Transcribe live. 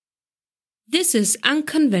This is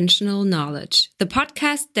Unconventional Knowledge, the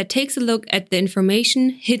podcast that takes a look at the information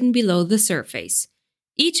hidden below the surface.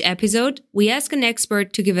 Each episode, we ask an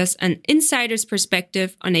expert to give us an insider's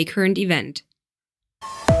perspective on a current event.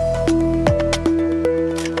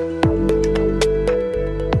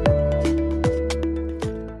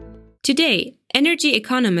 Today, energy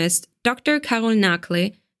economist Dr. Carole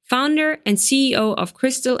Nakhle, founder and CEO of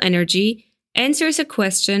Crystol Energy, answers a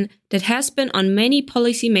question that has been on many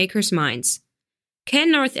policymakers' minds.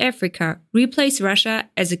 Can North Africa replace Russia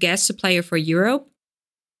as a gas supplier for Europe?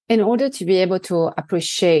 In order to be able to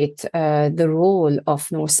appreciate the role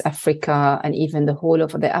of North Africa and even the whole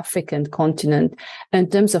of the African continent in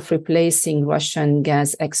terms of replacing Russian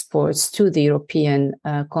gas exports to the European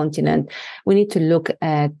continent, we need to look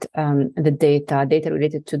at the data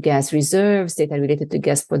related to gas reserves, data related to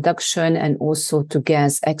gas production, and also to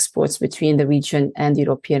gas exports between the region and the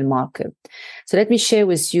European market. So let me share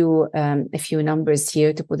with you a few numbers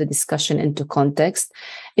here to put the discussion into context.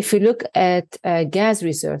 If we look at gas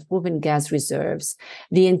reserves, proven gas reserves,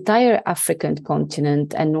 the entire African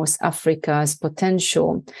continent and North Africa's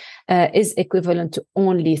potential is equivalent to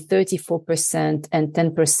only 34% and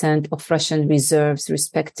 10% of Russian reserves,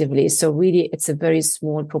 respectively. So really, it's a very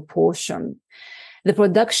small proportion. The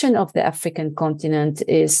production of the African continent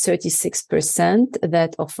is 36%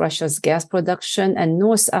 that of Russia's gas production, and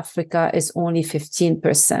North Africa is only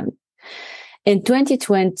 15%. In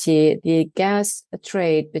 2020, the gas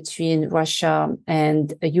trade between Russia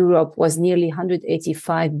and Europe was nearly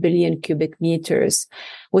 185 billion cubic meters,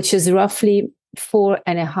 which is roughly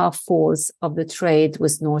 4.5-folds of the trade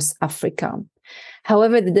with North Africa.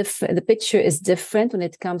 However, the picture is different when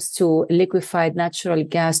it comes to liquefied natural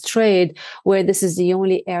gas trade, where this is the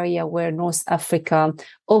only area where North Africa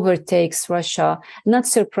overtakes Russia, not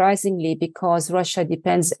surprisingly, because Russia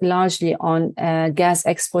depends largely on gas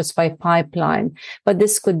exports by pipeline. But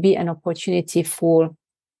this could be an opportunity for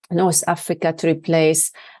North Africa to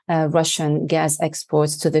replace Russian gas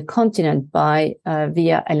exports to the continent via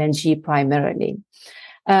LNG primarily.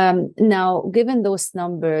 Now, given those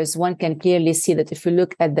numbers, one can clearly see that if you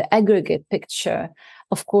look at the aggregate picture,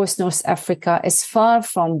 of course, North Africa is far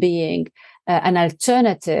from being an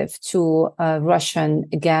alternative to Russian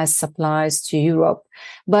gas supplies to Europe.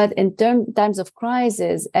 But in times of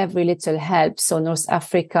crisis, every little helps. So North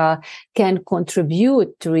Africa can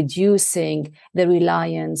contribute to reducing the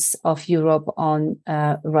reliance of Europe on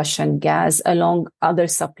Russian gas, along other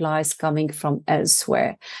supplies coming from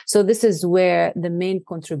elsewhere. So this is where the main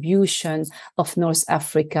contribution of North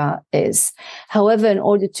Africa is. However, in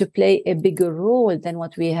order to play a bigger role than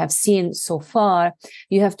what we have seen so far,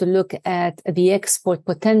 you have to look at the export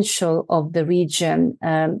potential of the region,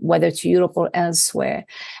 whether to Europe or elsewhere.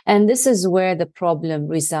 And this is where the problem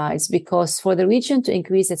resides, because for the region to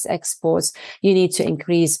increase its exports, you need to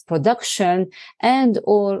increase production and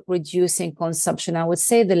or reducing consumption. I would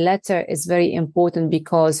say the latter is very important,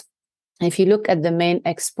 because if you look at the main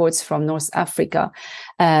exports from North Africa,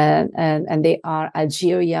 and they are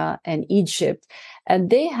Algeria and Egypt,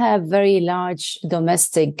 and they have very large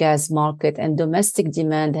domestic gas market, and domestic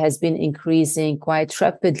demand has been increasing quite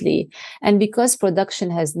rapidly. And because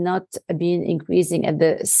production has not been increasing at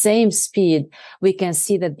the same speed, we can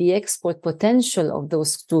see that the export potential of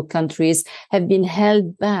those two countries have been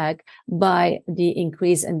held back by the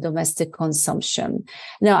increase in domestic consumption.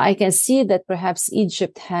 Now, I can see that perhaps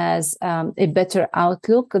Egypt has a better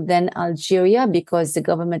outlook than Algeria, because the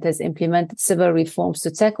government has implemented several reforms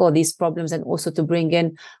to tackle these problems and also to bring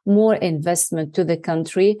in more investment to the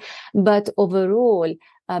country. But overall,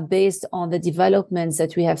 based on the developments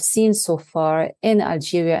that we have seen so far in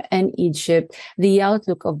Algeria and Egypt, the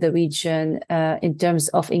outlook of the region in terms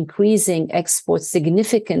of increasing exports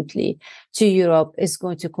significantly to Europe is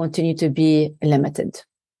going to continue to be limited.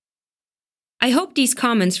 I hope these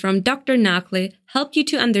comments from Dr. Nakhle helped you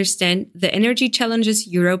to understand the energy challenges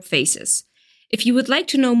Europe faces. If you would like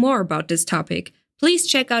to know more about this topic, please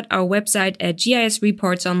check out our website at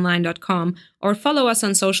gisreportsonline.com or follow us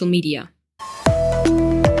on social media.